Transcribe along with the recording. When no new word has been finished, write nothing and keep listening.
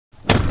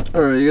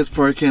Alright, you guys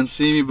probably can't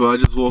see me, but I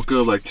just woke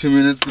up like 2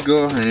 minutes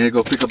ago and I need to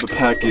go pick up a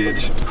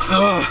package.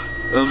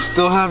 I'm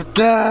still half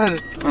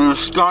dead, and the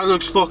sky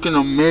looks fucking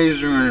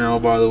amazing right now,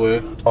 by the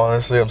way.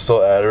 Honestly, I'm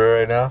so out of it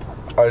right now.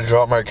 I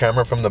dropped my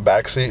camera from the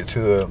back seat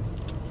to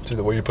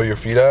the where you put your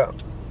feet at,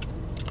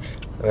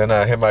 and then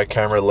I hit my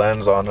camera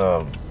lens on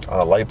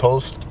a light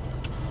post.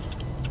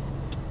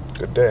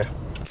 Good day.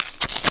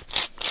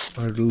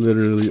 I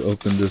literally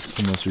opened this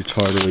the most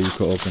retarded way you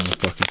could open a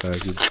fucking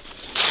package.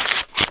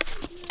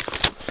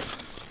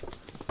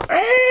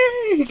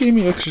 Hey, he gave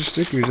me extra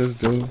stickers. That's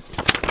dope.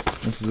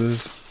 What's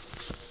this?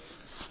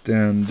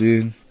 Damn,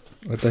 dude.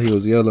 I thought he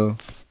was yellow.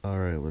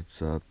 Alright,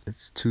 what's up?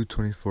 It's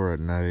 2:24 at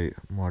night,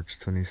 March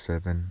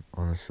 27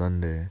 on a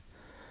Sunday.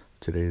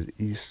 Today is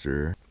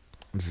Easter.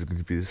 This is going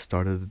to be the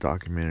start of the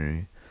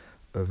documentary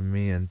of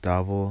me and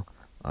Tavo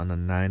on a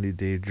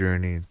 90-day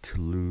journey to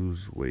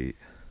lose weight.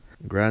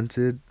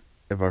 Granted,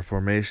 if our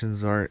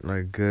formations aren't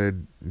like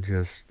good,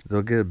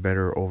 they'll get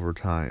better over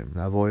time.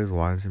 I've always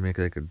wanted to make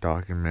like a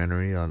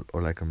documentary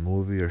or like a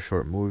movie or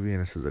short movie,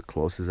 and this is the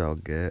closest I'll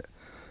get.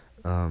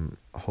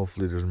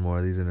 Hopefully there's more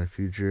of these in the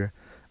future.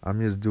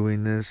 I'm just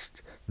doing this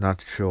not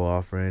to show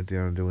off or anything.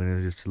 I'm doing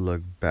this just to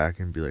look back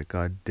and be like,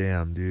 God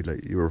damn, dude,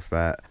 like you were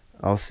fat.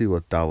 I'll see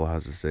what Tavo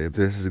has to say.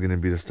 This is gonna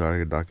be the start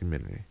of a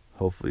documentary.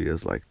 Hopefully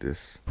it's like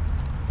this.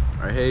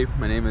 Alright, hey,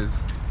 my name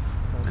is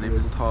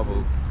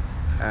Tavo,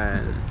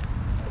 and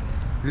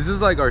this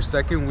is like our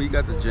second week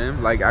at the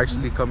gym, like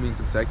actually coming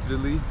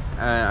consecutively.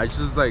 And I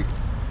just like,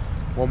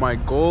 well, my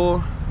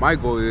goal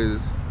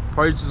is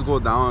probably just go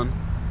down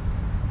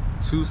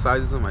 2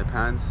 sizes of my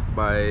pants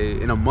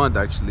in a month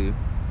actually,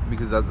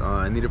 because that's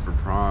I need it for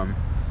prom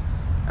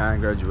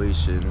and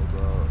graduation.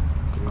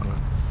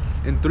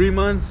 In 3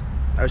 months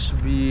I just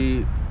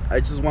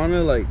want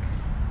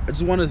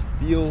to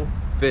feel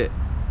fit,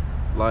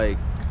 like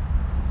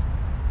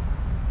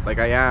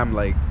I am,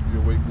 like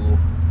Your weight goal.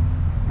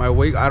 my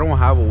weight. I don't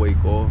have a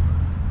weight goal.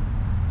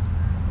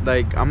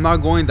 Like, I'm not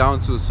going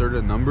down to a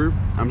certain number.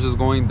 I'm just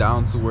going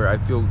down to where I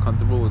feel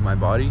comfortable with my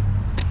body,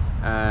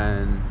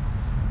 and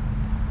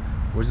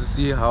we'll just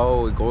see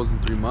how it goes in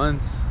 3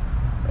 months.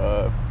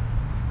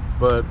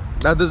 But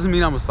that doesn't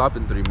mean I'm gonna stop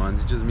in 3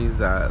 months. It just means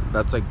that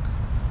that's like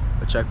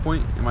a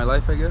checkpoint in my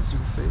life, I guess you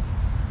could say.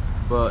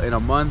 But in a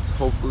month,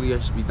 hopefully I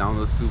should be down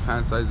those 2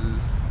 pant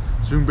sizes.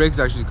 Spring break's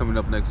actually coming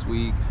up next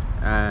week,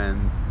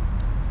 and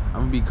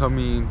I'm gonna be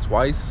coming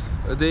twice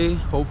a day,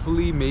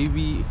 hopefully,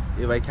 maybe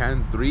if I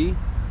can 3,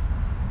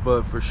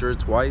 but for sure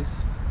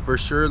twice. For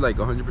sure, like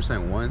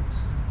 100% once,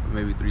 but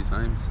maybe 3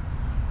 times,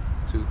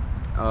 2.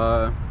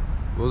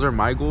 Those are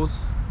my goals,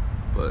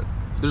 but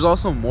there's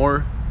also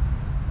more,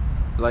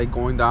 like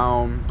going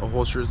down a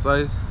whole shirt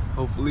size,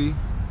 hopefully,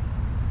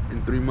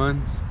 in 3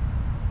 months.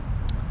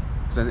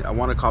 Cause I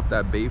want to cop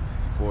that Bape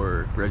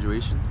for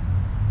graduation.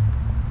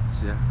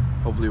 So yeah,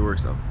 hopefully it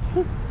works out.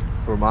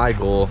 For my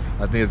goal,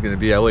 I think it's gonna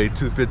be, I weigh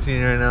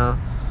 215 right now.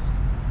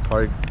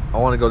 Probably, I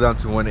want to go down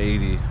to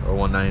 180 or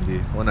 190.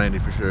 190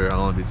 for sure. I don't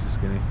want to be too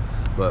skinny.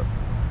 But,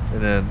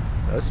 and then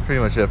that's pretty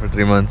much it for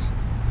 3 months.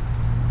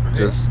 Okay.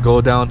 Just go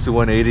down to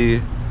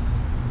 180,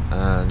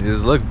 and you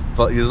just look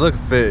fit. You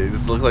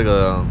just look like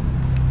a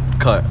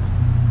cut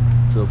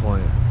to a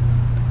point.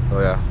 Oh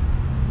yeah,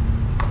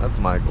 that's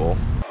my goal.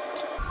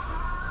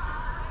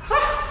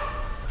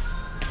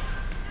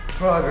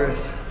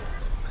 Progress.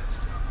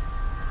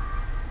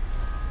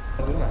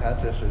 I did my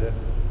hats yesterday.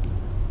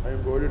 I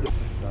embroidered. It's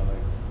not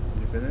like,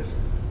 you finished?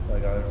 I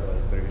got it for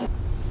like 30.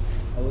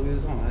 Oh, look at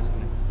this one,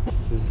 asking.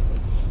 Let's see.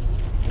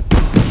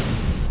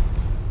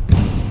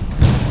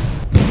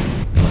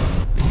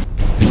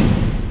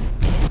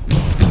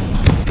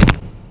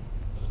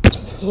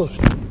 Oh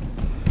shit.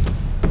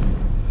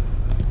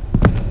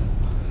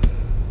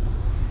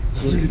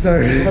 I'm really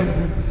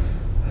tired.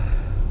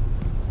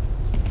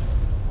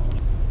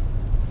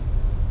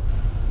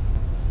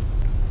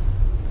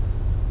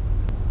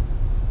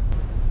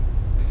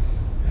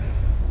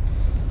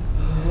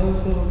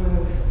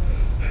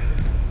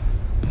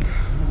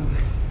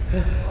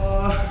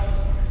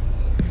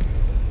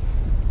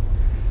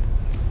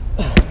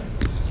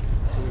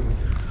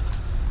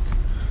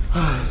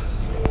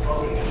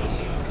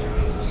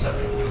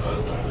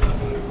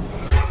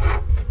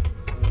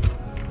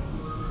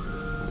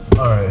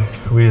 Alright,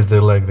 we just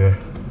did leg day.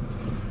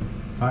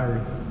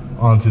 Tiring.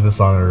 On to the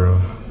sauna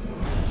room.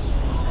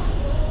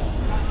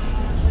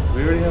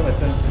 We already have like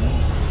 10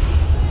 minutes.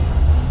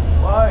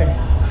 Why?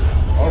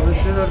 All the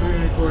shit I've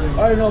been recording.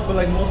 I know, but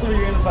like most of it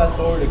you're gonna fast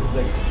forward it, cause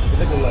like it's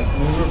like a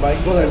when we're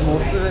biking. But like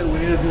most of it, we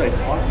need to be like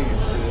talking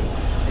and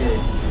shit.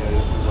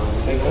 Yeah.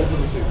 Like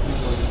open the 16.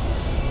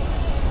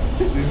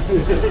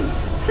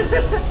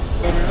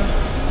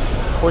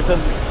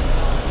 470.